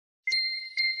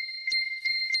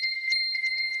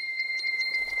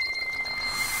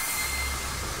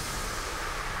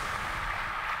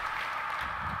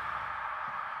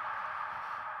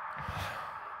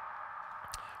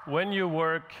when you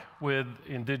work with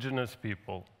indigenous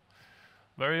people,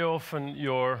 very often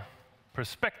your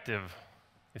perspective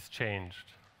is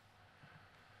changed.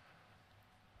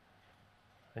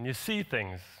 And you see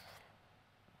things.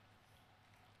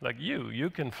 Like you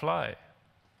can fly.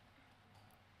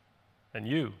 And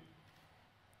you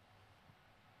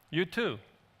too.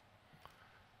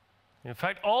 In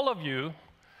fact, all of you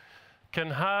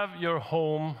can have your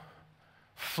home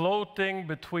floating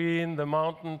between the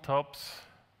mountaintops.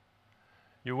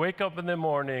 You wake up in the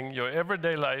morning, your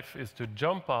everyday life is to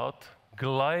jump out,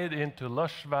 glide into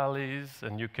lush valleys,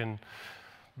 and you can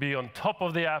be on top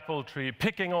of the apple tree,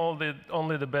 picking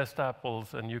only the best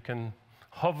apples, and you can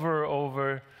hover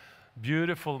over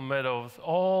beautiful meadows,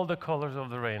 all the colors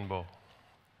of the rainbow.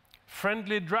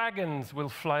 Friendly dragons will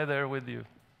fly there with you,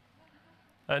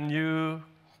 and you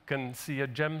can see a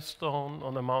gemstone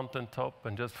on a mountaintop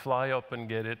and just fly up and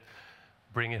get it,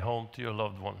 bring it home to your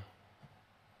loved one.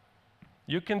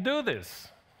 You can do this.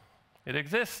 It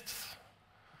exists.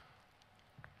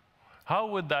 How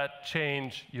would that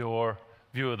change your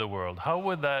view of the world? How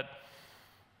would that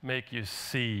make you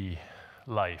see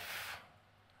life?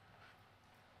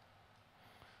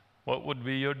 What would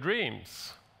be your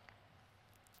dreams?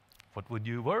 What would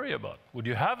you worry about? Would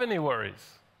you have any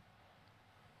worries?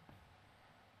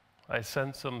 I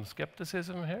sense some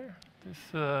skepticism here.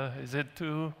 Is it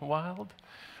too wild?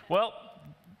 Well,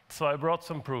 so I brought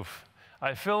some proof.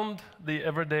 I filmed the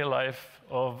everyday life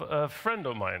of a friend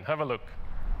of mine. Have a look.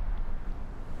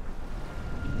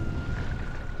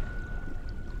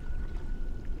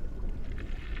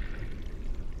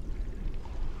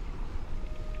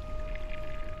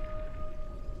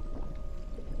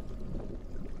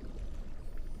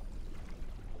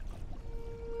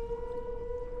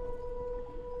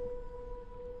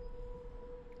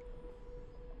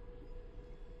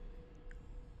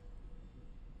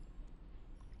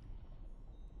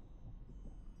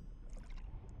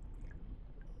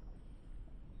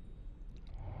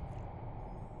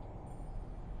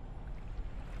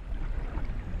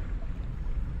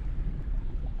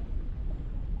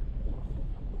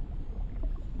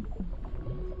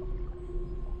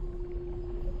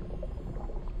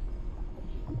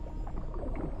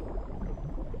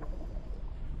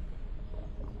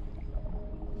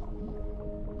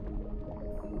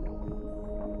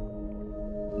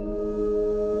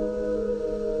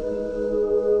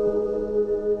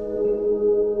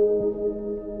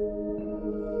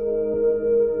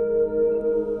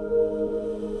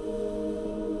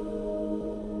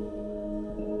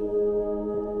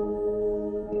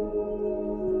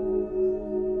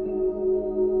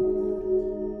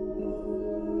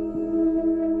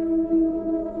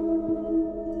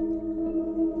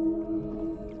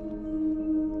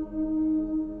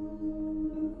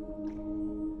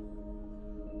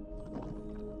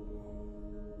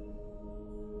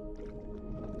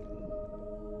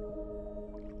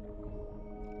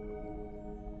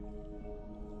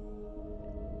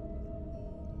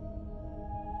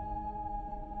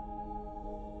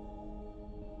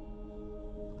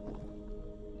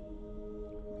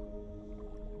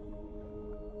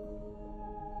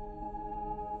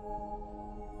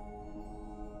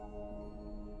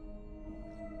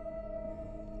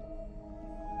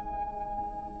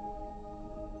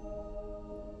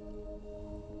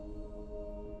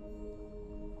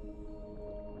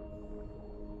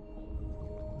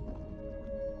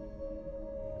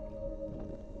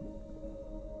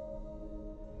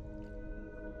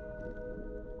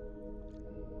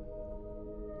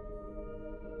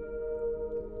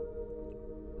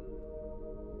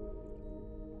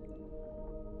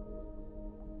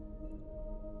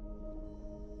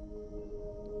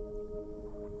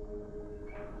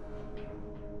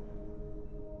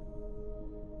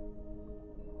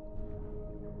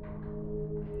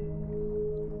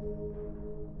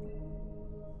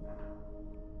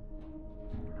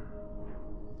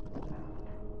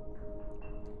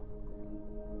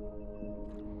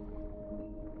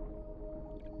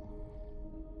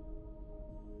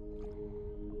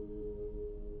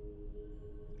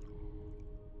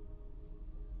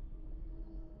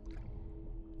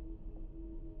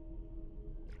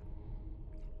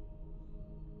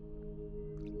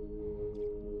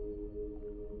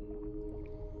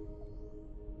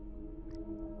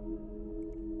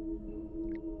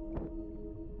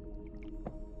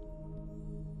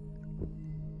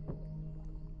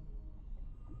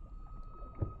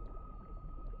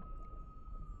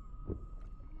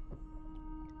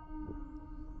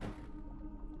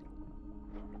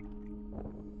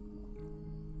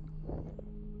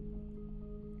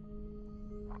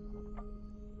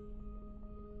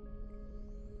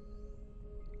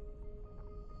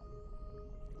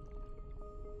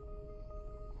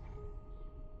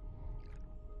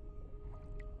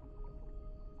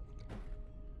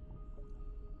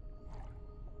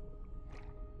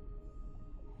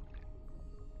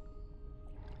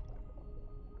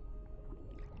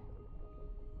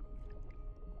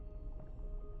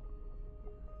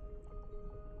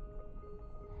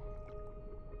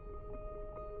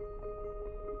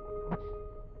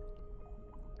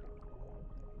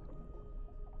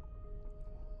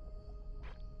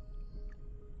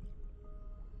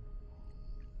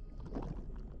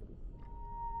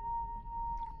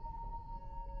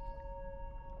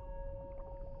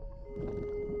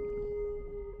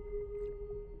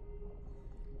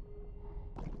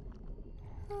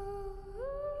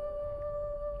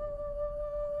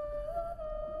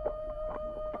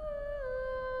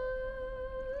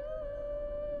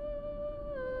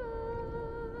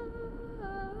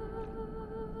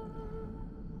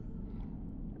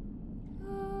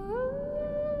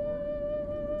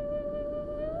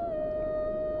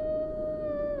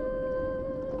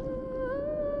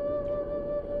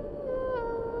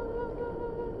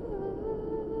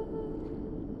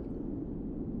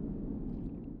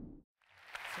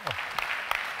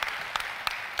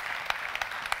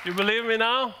 You believe me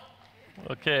now?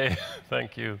 Okay,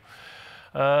 thank you.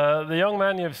 The young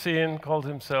man you've seen called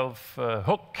himself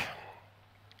Hook.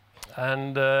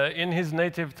 And in his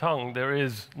native tongue, there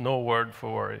is no word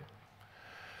for worry.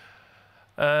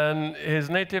 And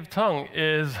his native tongue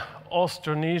is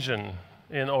Austronesian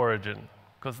in origin,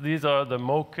 because these are the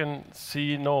Moken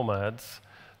sea nomads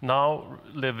now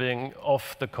living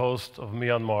off the coast of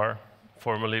Myanmar,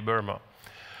 formerly Burma.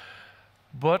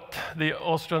 But the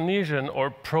Austronesian or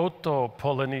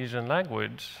Proto-Polynesian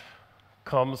language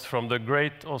comes from the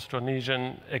Great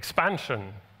Austronesian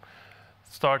expansion,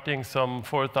 starting some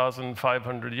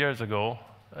 4,500 years ago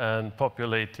and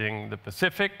populating the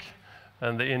Pacific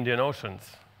and the Indian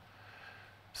Oceans.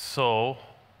 So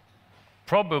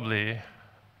probably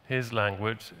his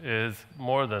language is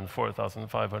more than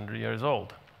 4,500 years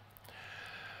old.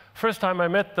 First time I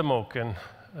met the Moken,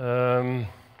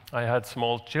 I had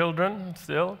small children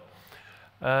still,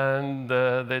 and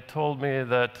they told me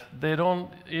that they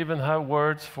don't even have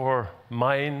words for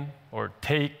mine or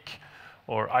take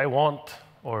or I want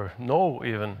or no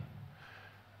even.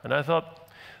 And I thought,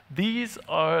 these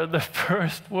are the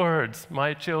first words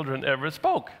my children ever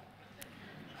spoke.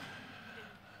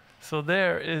 So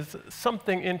there is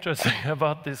something interesting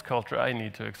about this culture I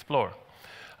need to explore.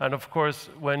 And of course,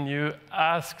 when you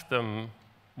ask them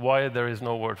why there is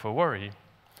no word for worry,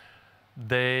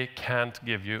 they can't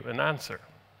give you an answer.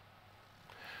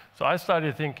 So I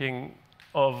started thinking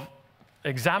of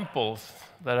examples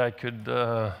that I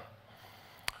could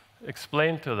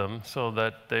explain to them so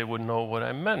that they would know what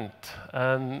I meant.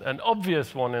 And an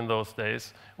obvious one in those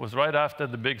days was right after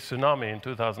the big tsunami in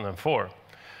 2004.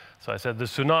 So I said, the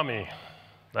tsunami,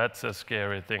 that's a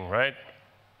scary thing, right?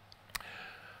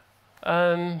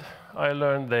 And I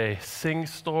learned they sing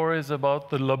stories about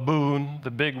the laboon,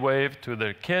 the big wave, to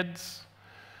their kids.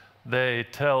 They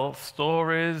tell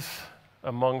stories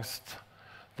amongst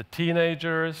the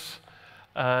teenagers,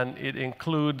 and it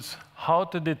includes how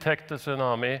to detect a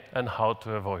tsunami and how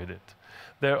to avoid it.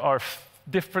 There are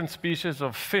different species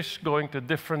of fish going to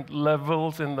different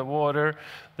levels in the water.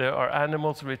 There are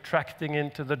animals retracting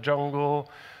into the jungle.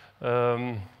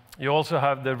 You also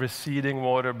have the receding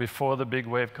water before the big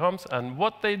wave comes. And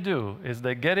what they do is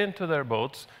they get into their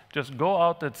boats, just go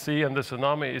out at sea, and the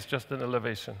tsunami is just an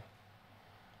elevation.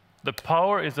 The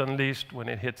power is unleashed when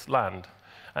it hits land.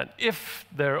 And if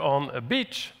they're on a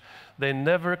beach, they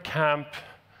never camp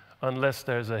unless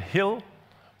there's a hill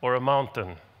or a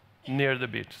mountain near the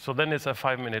beach. So then it's a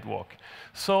 5-minute walk.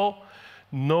 So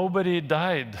nobody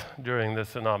died during the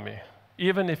tsunami.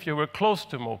 Even if you were close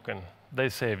to Moken, they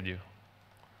saved you.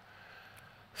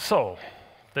 So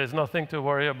there's nothing to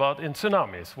worry about in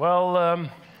tsunamis. Well,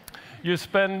 you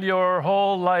spend your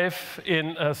whole life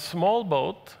in a small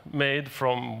boat made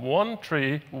from one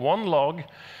tree, one log,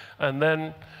 and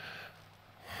then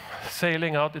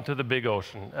sailing out into the big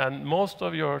ocean. And most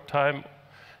of your time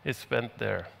is spent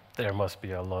there. There must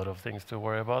be a lot of things to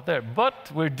worry about there.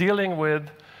 But we're dealing with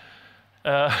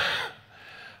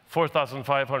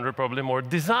 4,500, probably more,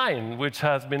 design, which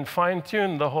has been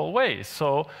fine-tuned the whole way.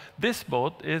 So this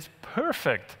boat is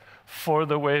perfect for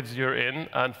the waves you're in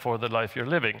and for the life you're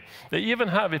living. They even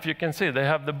have, if you can see, they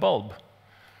have the bulb,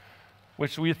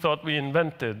 which we thought we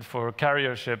invented for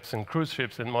carrier ships and cruise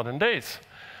ships in modern days.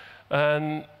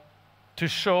 And to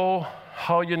show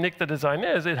how unique the design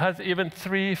is, it has even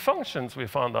 3 functions, we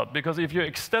found out. Because if you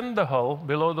extend the hull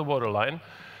below the waterline,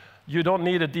 you don't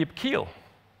need a deep keel.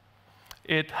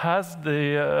 It has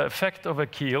the effect of a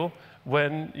keel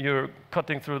when you're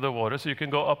cutting through the water, so you can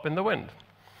go up in the wind.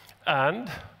 And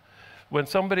when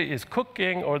somebody is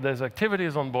cooking or there's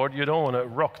activities on board, you don't want to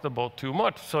rock the boat too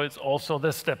much, so it's also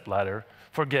the stepladder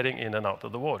for getting in and out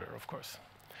of the water, of course.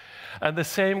 And the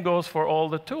same goes for all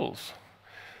the tools.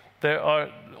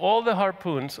 All the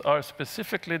harpoons are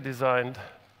specifically designed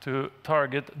to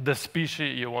target the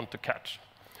species you want to catch.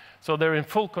 So they're in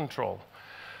full control.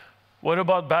 What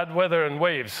about bad weather and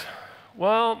waves?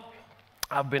 Well,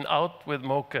 I've been out with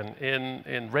Moken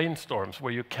in rainstorms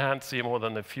where you can't see more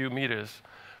than a few meters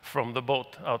from the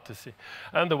boat out to sea.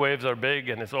 And the waves are big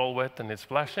and it's all wet and it's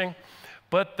splashing.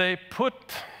 But they put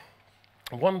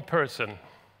one person,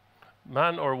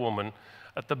 man or woman,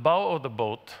 at the bow of the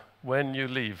boat when you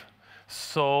leave.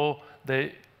 So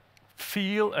they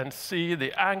feel and see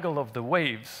the angle of the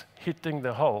waves hitting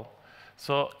the hull.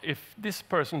 So if this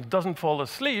person doesn't fall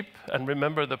asleep and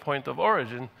remember the point of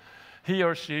origin, he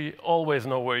or she always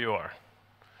know where you are.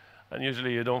 And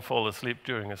usually you don't fall asleep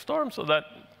during a storm, so that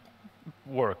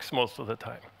works most of the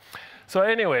time. So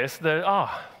anyways,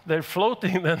 they're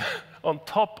floating then on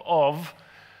top of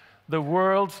the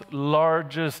world's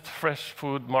largest fresh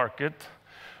food market,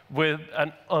 with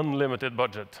an unlimited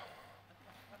budget.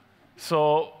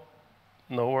 So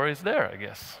no worries there, I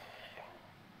guess.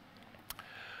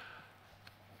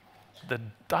 The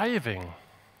diving.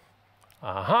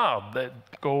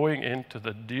 Going into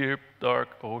the deep, dark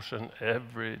ocean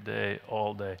every day,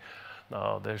 all day.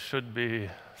 Now, there should be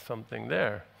something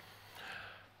there.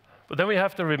 But then we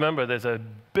have to remember there's a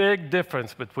big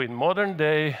difference between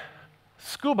modern-day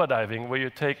scuba diving, where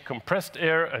you take compressed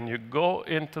air and you go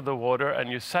into the water and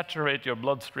you saturate your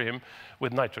bloodstream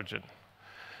with nitrogen.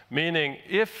 Meaning,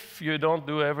 if you don't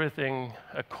do everything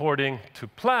according to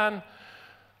plan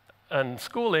and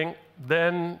schooling,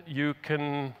 then you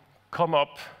can come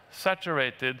up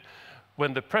saturated.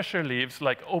 When the pressure leaves,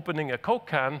 like opening a Coke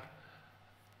can,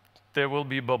 there will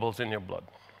be bubbles in your blood.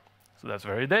 So that's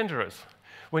very dangerous.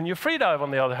 When you free dive,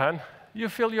 on the other hand, you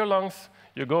fill your lungs,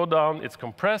 you go down, it's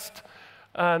compressed,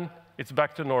 and it's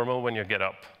back to normal when you get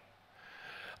up.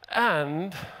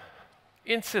 And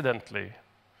incidentally,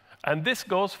 and this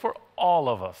goes for all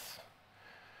of us,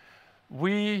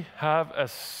 we have a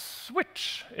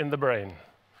switch in the brain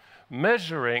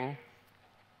measuring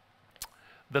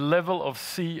the level of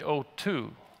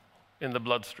CO2 in the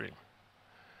bloodstream.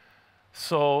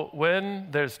 So when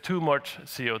there's too much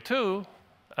CO2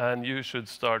 and you should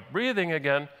start breathing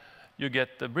again, you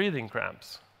get the breathing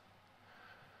cramps.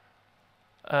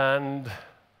 And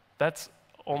that's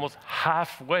almost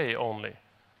halfway only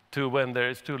to when there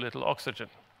is too little oxygen.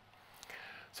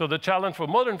 So the challenge for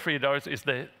modern freedivers is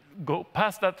they go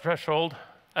past that threshold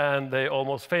and they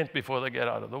almost faint before they get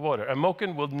out of the water. And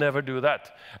Moken will never do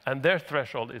that. And their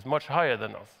threshold is much higher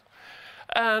than us.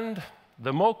 And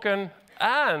the Moken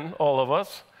and all of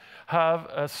us have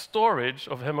a storage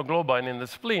of hemoglobin in the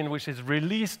spleen, which is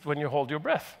released when you hold your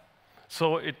breath.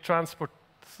 So it transports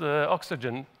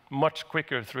oxygen much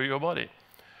quicker through your body.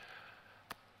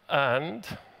 And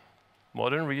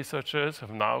modern researchers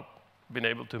have now been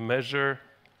able to measure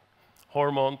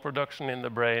hormone production in the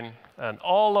brain. And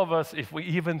all of us, if we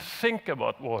even think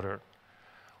about water,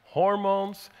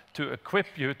 hormones to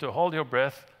equip you to hold your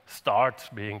breath start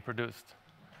being produced.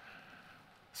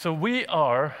 So we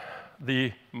are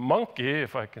the monkey,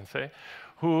 if I can say,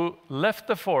 who left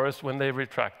the forest when they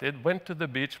retracted, went to the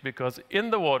beach, because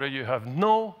in the water you have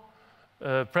no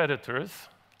predators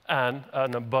and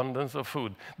an abundance of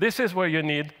food. This is where you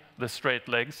need the straight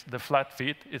legs, the flat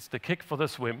feet. It's the kick for the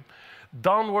swim.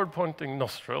 Downward pointing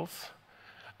nostrils,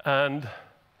 and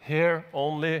here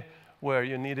only where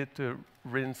you needed to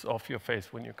rinse off your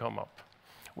face when you come up.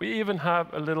 We even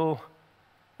have a little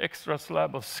extra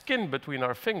slab of skin between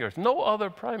our fingers. No other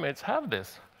primates have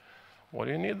this. What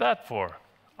do you need that for,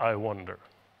 I wonder?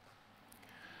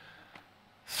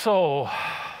 So,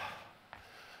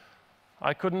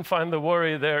 I couldn't find the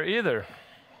worry there either.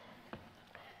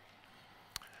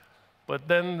 But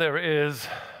then there is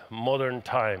modern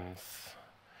times.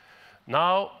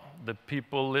 Now, the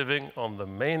people living on the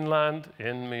mainland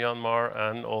in Myanmar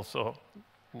and also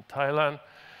in Thailand,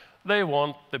 they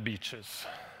want the beaches.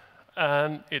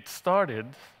 And it started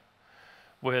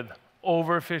with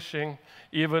overfishing,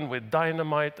 even with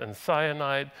dynamite and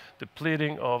cyanide,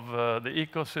 depleting of the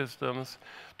ecosystems,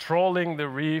 trawling the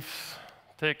reefs,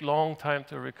 take long time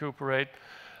to recuperate,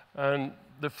 and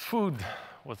the food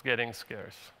was getting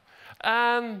scarce.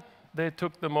 And they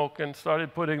took the Moken,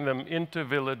 started putting them into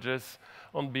villages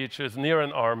on beaches near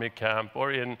an army camp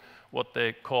or in what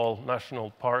they call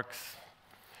national parks.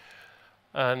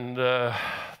 And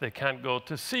they can't go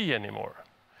to sea anymore.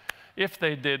 If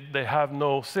they did, they have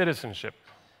no citizenship.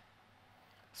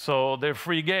 So they're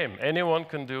free game. Anyone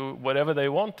can do whatever they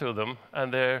want to them,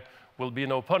 and there will be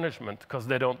no punishment because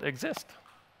they don't exist.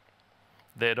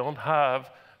 They don't have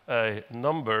a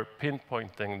number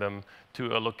pinpointing them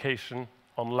to a location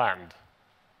on land.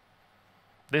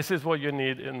 This is what you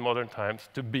need in modern times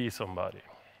to be somebody.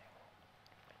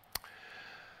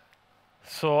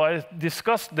 So I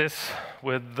discussed this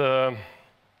with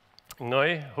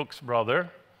Ngoy, Hook's brother,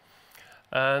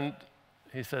 and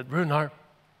he said, Runar,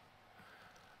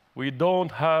 we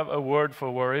don't have a word for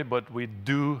worry, but we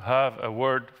do have a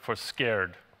word for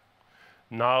scared.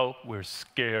 Now we're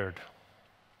scared.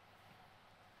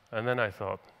 And then I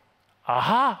thought,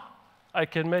 aha, I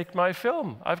can make my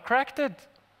film. I've cracked it.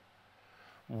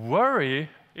 Worry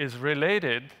is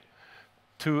related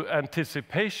to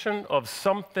anticipation of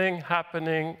something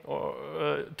happening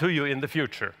to you in the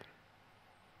future.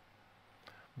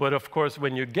 But of course,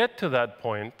 when you get to that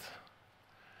point,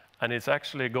 and it's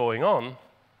actually going on,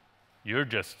 you're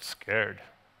just scared.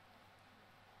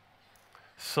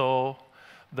 So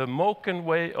the Moken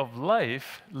way of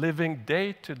life, living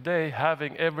day to day,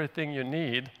 having everything you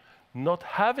need, not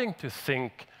having to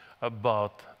think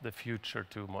about the future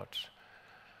too much.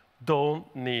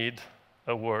 Don't need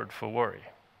a word for worry.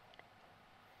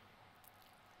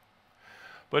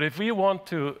 But if we want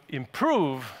to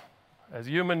improve as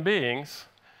human beings,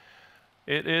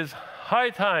 it is high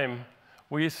time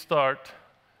we start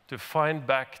to find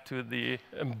back to the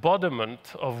embodiment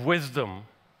of wisdom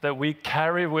that we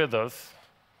carry with us,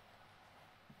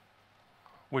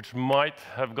 which might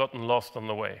have gotten lost on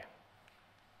the way.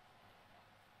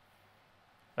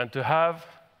 And to have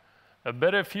a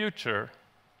better future,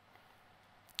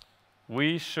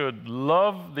 we should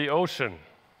love the ocean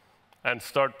and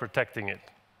start protecting it.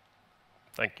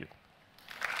 Thank you.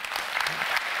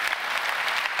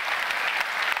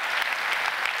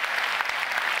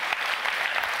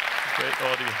 Great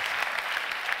audience.